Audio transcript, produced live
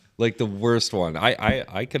Like the worst one.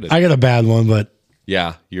 I could have. I got a bad one, but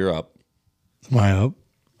Yeah, you're up. am I up?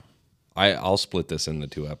 I'll split this into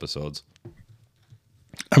 2 episodes.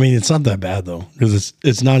 I mean, it's not that bad though, because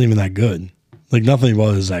it's not even that good. Like nothing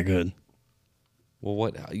about it is that good. Well,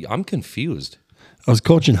 what? I'm confused. I was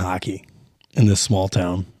coaching hockey in this small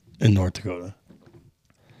town in North Dakota.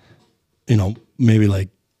 You know, maybe like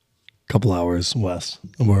a couple hours west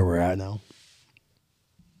of where we're at now.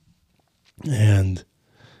 And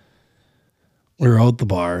we were out at the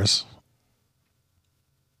bars.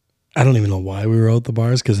 I don't even know why we were out at the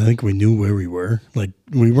bars because I think we knew where we were. Like,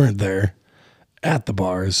 we weren't there at the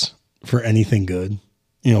bars for anything good.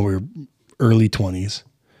 You know, we were early 20s.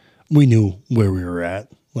 We knew where we were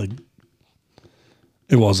at. Like,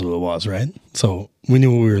 it was what it was, right? So we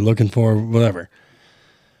knew what we were looking for, whatever.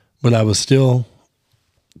 But I was still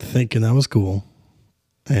thinking I was cool.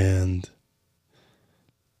 And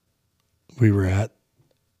we were at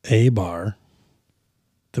a bar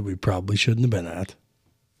that we probably shouldn't have been at,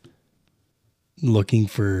 looking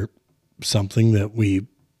for something that we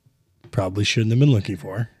probably shouldn't have been looking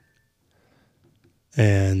for.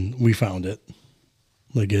 And we found it.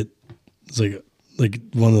 It's like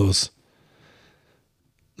one of those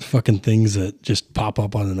fucking things that just pop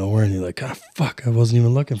up out of nowhere and you're like, ah, fuck, I wasn't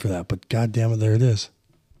even looking for that, but god damn it, there it is.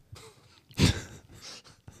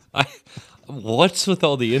 What's with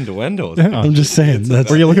all the innuendos? I'm just saying.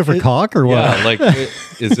 Were you looking for cock or what? Yeah, like,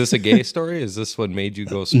 is this a gay story? Is this what made you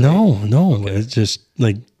go straight? No. Okay. It's just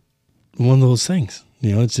like one of those things.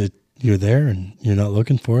 You know, you're there and you're not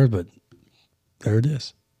looking for it, but there it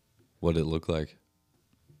is. What did it look like?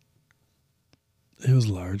 It was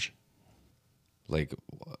large.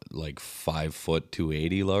 Like 5 foot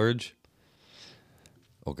 280 large?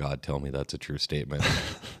 Oh God, tell me that's a true statement.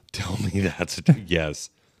 Tell me that's a true, yes.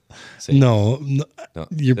 Say, No, no.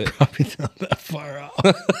 you're probably not that far off.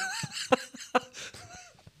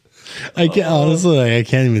 I can't honestly. I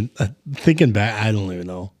can't even thinking back. I don't even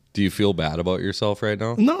know. Do you feel bad about yourself right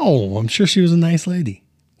now? No, I'm sure she was a nice lady.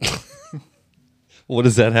 What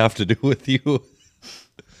does that have to do with you?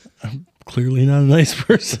 Clearly not a nice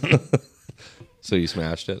person. So you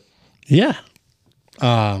smashed it? Yeah.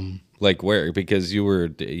 Like where? Because you were,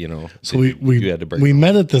 you know. So you had to break. we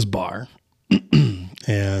met at this bar,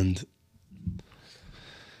 and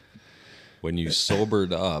when you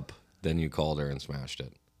sobered up, then you called her and smashed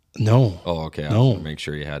it. no. Oh, okay. I No. want to make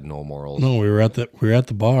sure you had no morals. No, we were at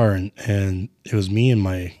the bar and it was me and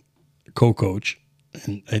my co-coach,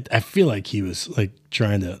 and I feel like he was like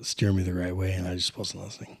trying to steer me the right way, and I just wasn't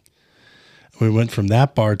listening. We went from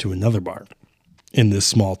that bar to another bar in this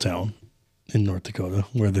small town in North Dakota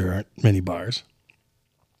where there aren't many bars,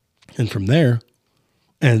 and from there,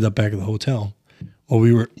 ended up back at the hotel. Well,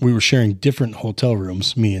 we were sharing different hotel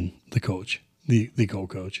rooms, me and the coach, the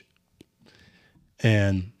co-coach,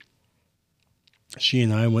 and she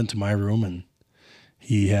and I went to my room and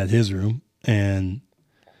he had his room. And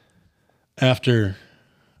after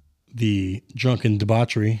the drunken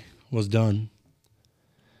debauchery was done,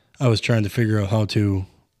 I was trying to figure out how to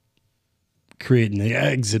create an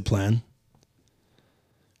exit plan.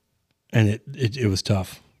 And it was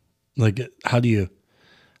tough. Like, how do you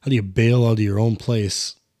bail out of your own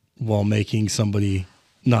place while making somebody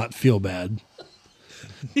not feel bad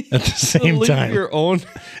at the same Leave time? your own.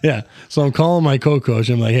 Yeah. So I'm calling my co-coach.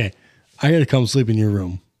 I'm like, hey, I got to come sleep in your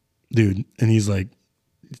room, dude. And he's like,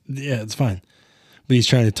 yeah, it's fine. But he's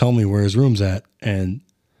trying to tell me where his room's at. And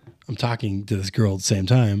I'm talking to this girl at the same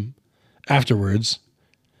time afterwards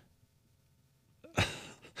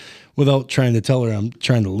without trying to tell her I'm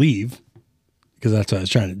trying to leave, because that's what I was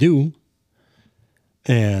trying to do.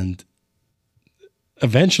 And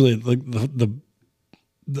eventually, like the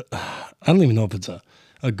I don't even know if it's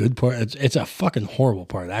a good part. It's a fucking horrible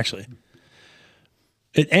part, actually.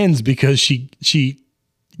 It ends because she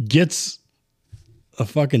gets a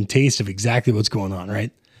fucking taste of exactly what's going on,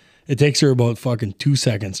 right? It takes her about fucking 2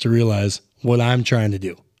 seconds to realize what I'm trying to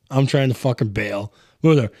do. I'm trying to fucking bail.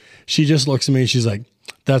 Whatever. She just looks at me and she's like,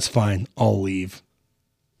 that's fine. I'll leave.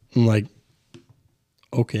 I'm like,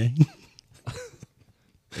 okay.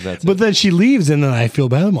 That's But then she leaves and then I feel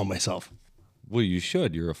bad about myself. Well, you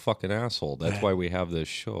should. You're a fucking asshole. That's why we have this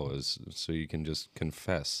show, is so you can just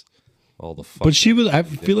confess all the fuck. But she was, I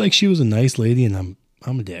feel like she was a nice lady and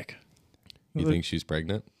I'm a dick. You think she's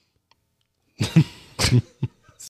pregnant?